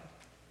God,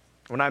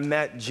 when I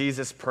met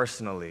Jesus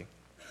personally,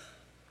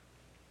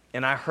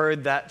 and I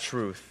heard that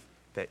truth,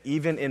 that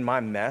even in my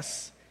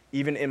mess,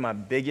 even in my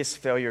biggest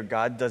failure,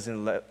 God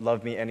doesn't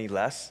love me any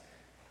less,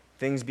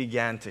 things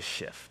began to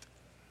shift.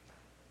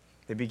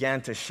 They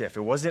began to shift.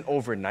 It wasn't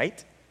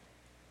overnight,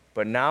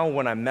 but now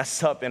when I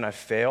mess up and I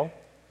fail,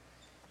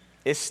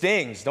 it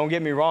stings. Don't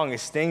get me wrong, it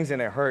stings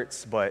and it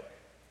hurts, but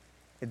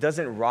it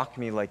doesn't rock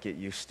me like it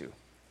used to.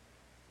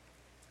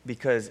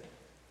 Because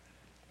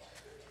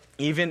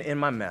even in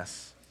my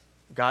mess,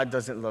 God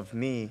doesn't love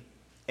me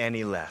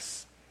any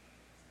less.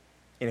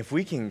 And if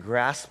we can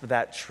grasp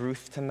that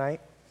truth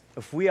tonight,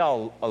 if we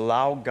all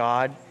allow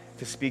God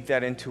to speak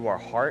that into our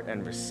heart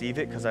and receive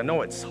it, because I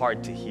know it's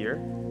hard to hear,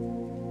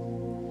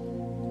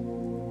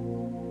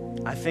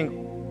 I think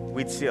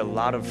we'd see a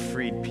lot of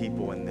freed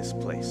people in this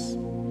place.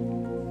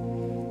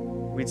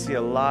 We'd see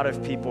a lot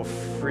of people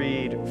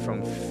freed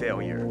from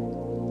failure.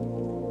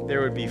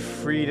 There would be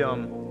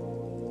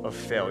freedom of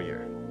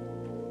failure.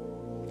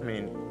 I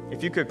mean,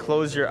 if you could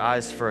close your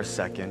eyes for a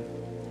second.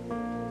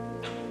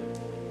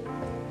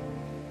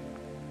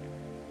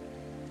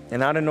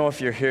 And I don't know if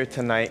you're here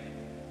tonight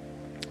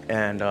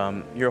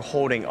and you're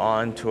holding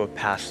on to a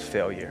past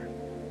failure.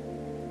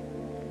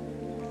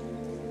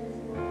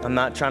 I'm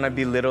not trying to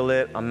belittle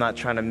it. I'm not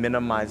trying to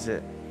minimize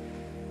it.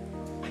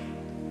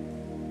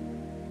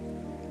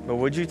 But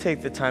would you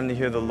take the time to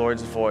hear the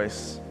Lord's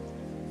voice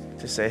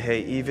to say, hey,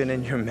 even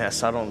in your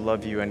mess, I don't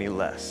love you any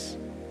less.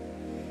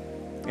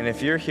 And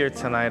if you're here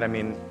tonight, I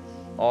mean,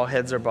 all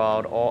heads are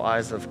bowed, all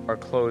eyes are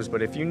closed,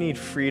 but if you need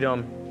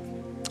freedom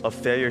of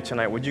failure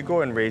tonight, would you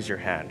go and raise your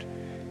hand?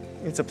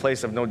 It's a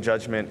place of no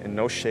judgment and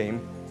no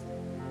shame.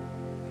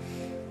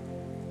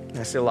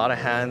 I see a lot of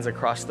hands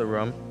across the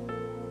room.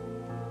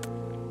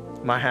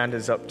 My hand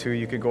is up too.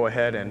 You could go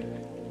ahead and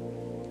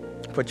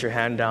put your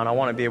hand down. I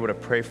want to be able to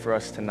pray for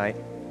us tonight.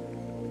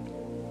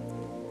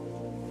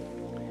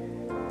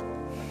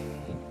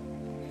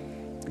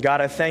 God,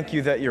 I thank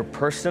you that you're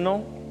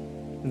personal,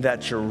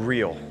 that you're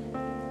real.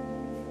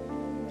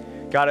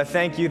 God, I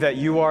thank you that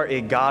you are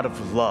a God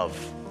of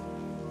love.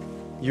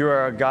 You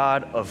are a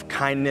God of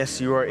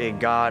kindness. You are a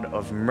God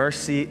of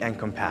mercy and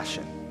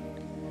compassion.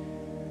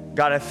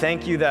 God, I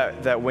thank you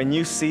that when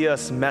you see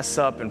us mess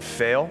up and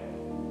fail,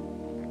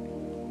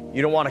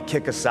 you don't want to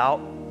kick us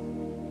out.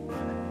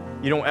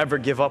 You don't ever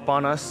give up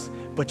on us,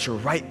 but you're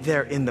right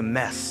there in the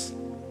mess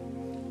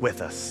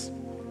with us.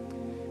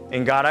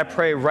 And God, I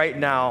pray right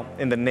now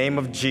in the name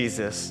of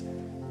Jesus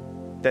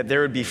that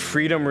there would be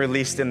freedom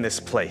released in this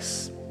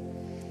place.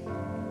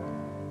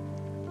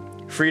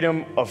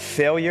 Freedom of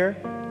failure,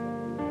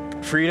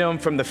 freedom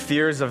from the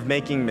fears of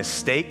making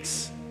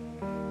mistakes.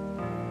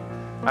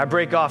 I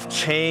break off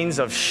chains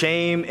of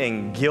shame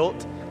and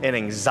guilt and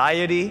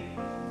anxiety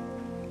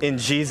in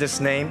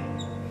Jesus' name.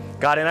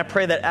 God, and I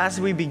pray that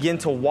as we begin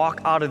to walk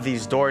out of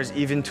these doors,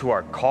 even to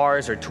our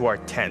cars or to our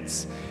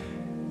tents,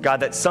 God,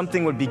 that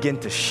something would begin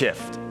to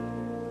shift.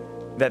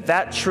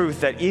 That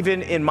truth, that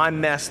even in my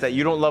mess, that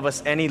you don't love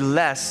us any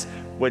less,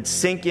 would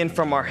sink in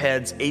from our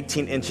heads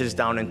 18 inches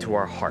down into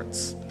our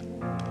hearts.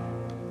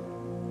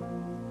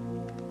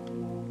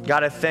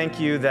 God, I thank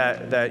you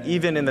that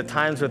even in the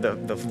times where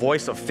the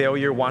voice of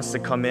failure wants to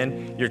come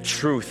in, your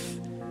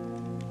truth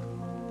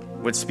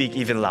would speak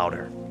even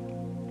louder.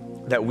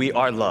 That we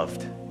are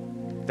loved,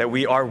 that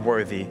we are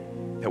worthy,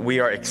 that we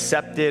are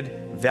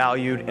accepted,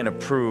 valued, and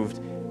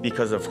approved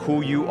because of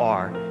who you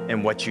are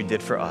and what you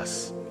did for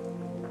us.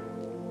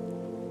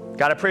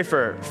 God, I pray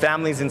for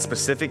families in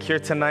specific here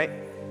tonight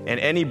and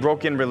any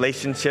broken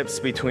relationships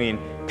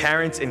between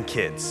parents and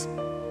kids.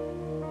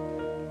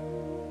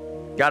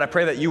 God, I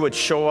pray that you would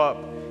show up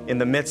in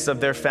the midst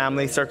of their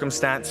family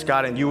circumstance,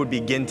 God, and you would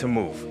begin to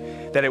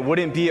move. That it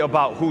wouldn't be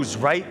about who's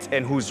right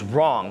and who's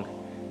wrong.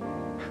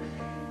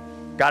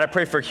 God, I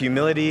pray for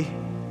humility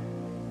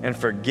and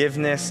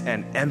forgiveness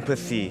and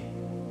empathy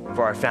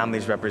for our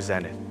families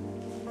represented.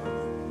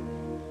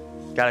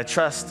 God, I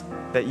trust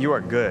that you are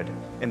good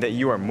and that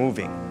you are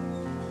moving.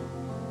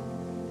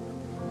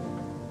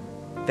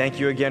 Thank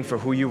you again for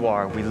who you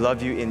are. We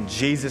love you in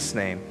Jesus'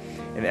 name.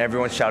 And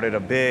everyone shouted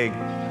a big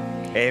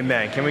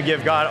amen. Can we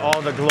give God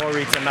all the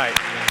glory tonight?